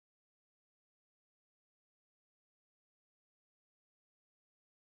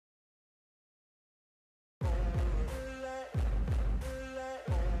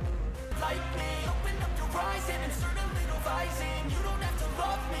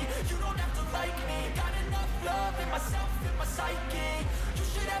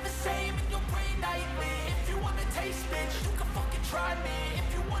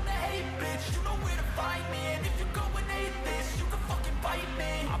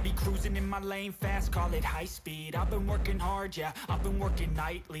be cruising in my lane fast, call it high speed. I've been working hard, yeah, I've been working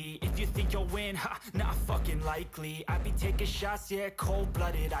nightly. If you think you'll win, ha, not fucking likely. I be taking shots, yeah,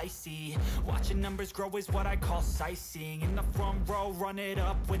 cold-blooded, icy. Watching numbers grow is what I call sightseeing. In the front row, run it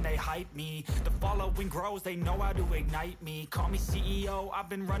up when they hype me. The following grows, they know how to ignite me. Call me CEO, I've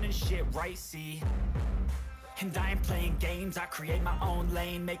been running shit right, see. And I ain't playing games, I create my own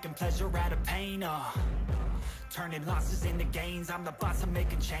lane, making pleasure out of pain, turning losses into gains. I'm the boss, I'm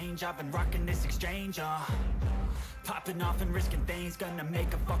making change. I've been rocking this exchange, popping off and risking things. Gonna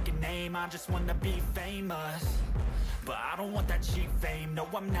make a fucking name, I just wanna be famous. But I don't want that cheap fame, no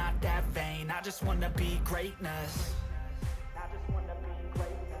I'm not that vain. I just wanna be greatness. I just wanna be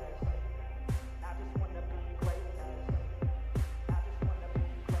greatness. I just wanna be greatness. I just wanna be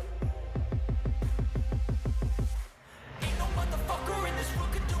greatness. Ain't no motherfucker in this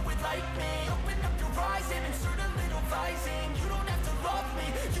world could do it like me. Open up your eyes and insert a little vising. You don't have to love me,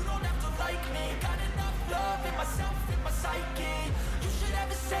 you don't have to like me. Got enough love in myself, in my psyche. You should have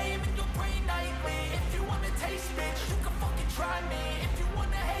the same in your brain nightly. If you wanna taste, bitch, you can fucking try me. If you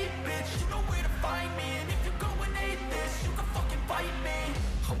wanna hate, bitch, you know where to find me. And if you go and hate this, you can fucking bite me.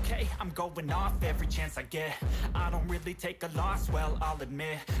 Okay, I'm going off every chance I get. I don't really take a loss, well, I'll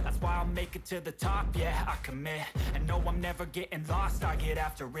admit. That's why I'll make it to the top, yeah, I commit. And no, I'm never getting lost, I get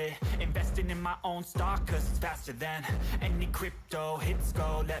after it. Investing in my own stock, cause it's faster than any crypto hits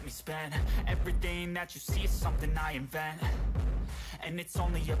go, let me spend. Everything that you see is something I invent. And it's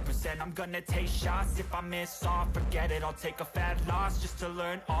only a percent. I'm gonna take shots. If I miss all, forget it. I'll take a fat loss just to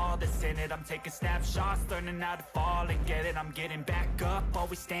learn all that's in it. I'm taking snapshots, learning how to fall and get it. I'm getting back up,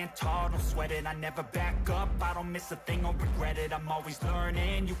 always stand tall, don't sweat it. I never back up, I don't miss a thing or regret it. I'm always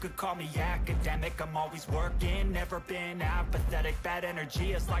learning, you could call me academic. I'm always working, never been apathetic. Bad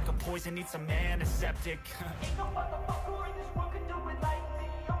energy is like a poison, need some antiseptic. Ain't no motherfucker in this world can do it like me.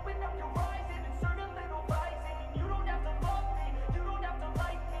 Open up your eyes and insert a little vising. You don't have to love me, you don't have to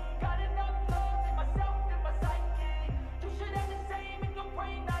like me. Got enough love in myself, in my psyche. You should have the same in your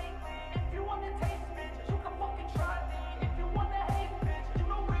brain nightly. If you want to taste, bitch, you can fucking try me. If you want to hate, bitch, you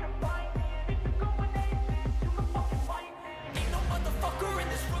know where to find me. And if you go and hate this, you can fucking fight me. Ain't no motherfucker in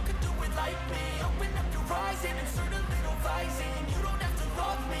this world can do it like me. Open up your eyes and insert a little vising. You don't have to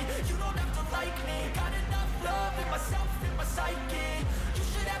love me, you don't have to like me. Got enough love in myself, in my psyche. You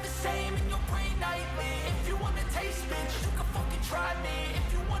should have the same in your brain nightly. If you want to taste, bitch, you can fucking try me.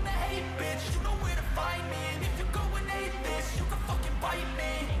 If you want to hate, bitch, you know where to find me. And if you go and hate this, you can fucking bite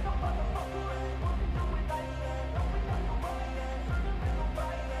me. Ain't no motherfucker in this world can do it like me. Open up your eyes and insert a little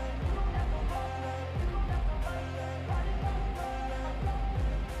vising. You don't have to love me, you don't have to like me. Got enough love in myself,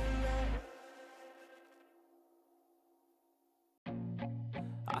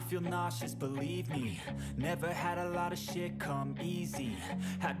 I feel nauseous, believe me. Never had a lot of shit come easy.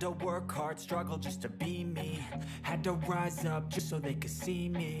 Had to work hard, struggle just to be me. Had to rise up just so they could see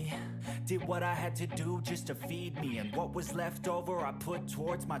me. Did what I had to do just to feed me. And what was left over I put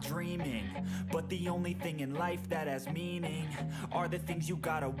towards my dreaming. But the only thing in life that has meaning are the things you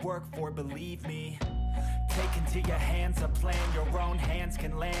gotta work for, believe me. Take into your hands a plan, your own hands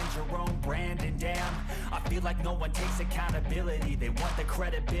can land your own brand. And damn, I feel like no one takes accountability. They want the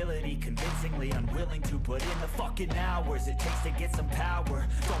credibility, convincingly unwilling to put in the fucking hours it takes to get some power.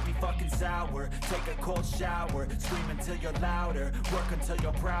 Don't be fucking sour, take a cold shower. Scream until you're louder, work until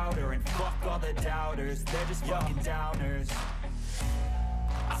you're prouder. And fuck all the doubters, they're just fucking downers.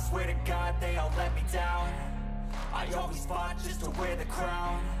 I swear to God they all let me down. I always fought just to wear the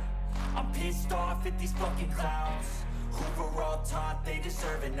crown. I'm pissed off at these fucking clowns who were all taught they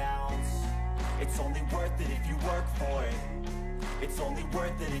deserve an ounce. It's only worth it if you work for it. It's only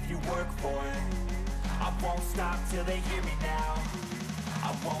worth it if you work for it. I won't stop till they hear me now.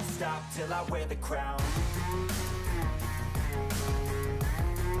 I won't stop till I wear the crown.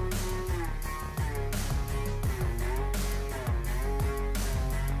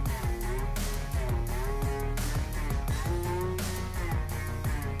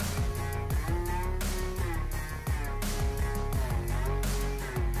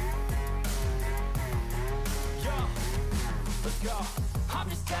 I'm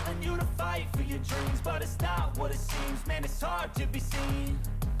just telling you to fight for your dreams, but it's not what it seems. Man, it's hard to be seen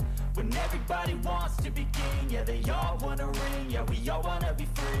when everybody wants to be king. Yeah, they all wanna ring, yeah, we all wanna be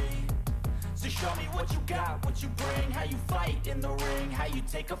free. So show me what you got, what you bring, how you fight in the ring, how you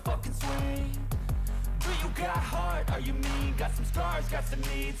take a fucking swing. Do you got heart, are you mean? Got some scars, got some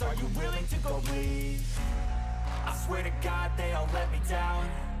needs, are you willing to go bleed? I swear to God they all let me down.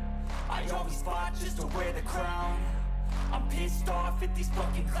 I always fought just to wear the crown. I'm pissed off at these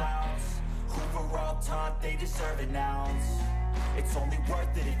fucking clowns who were all taught they deserve an ounce. It's only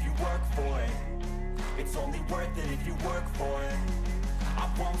worth it if you work for it. It's only worth it if you work for it. I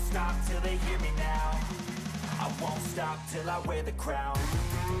won't stop till they hear me now. I won't stop till I wear the crown.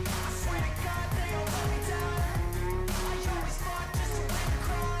 I swear to God they all let me down. I always fought just to win.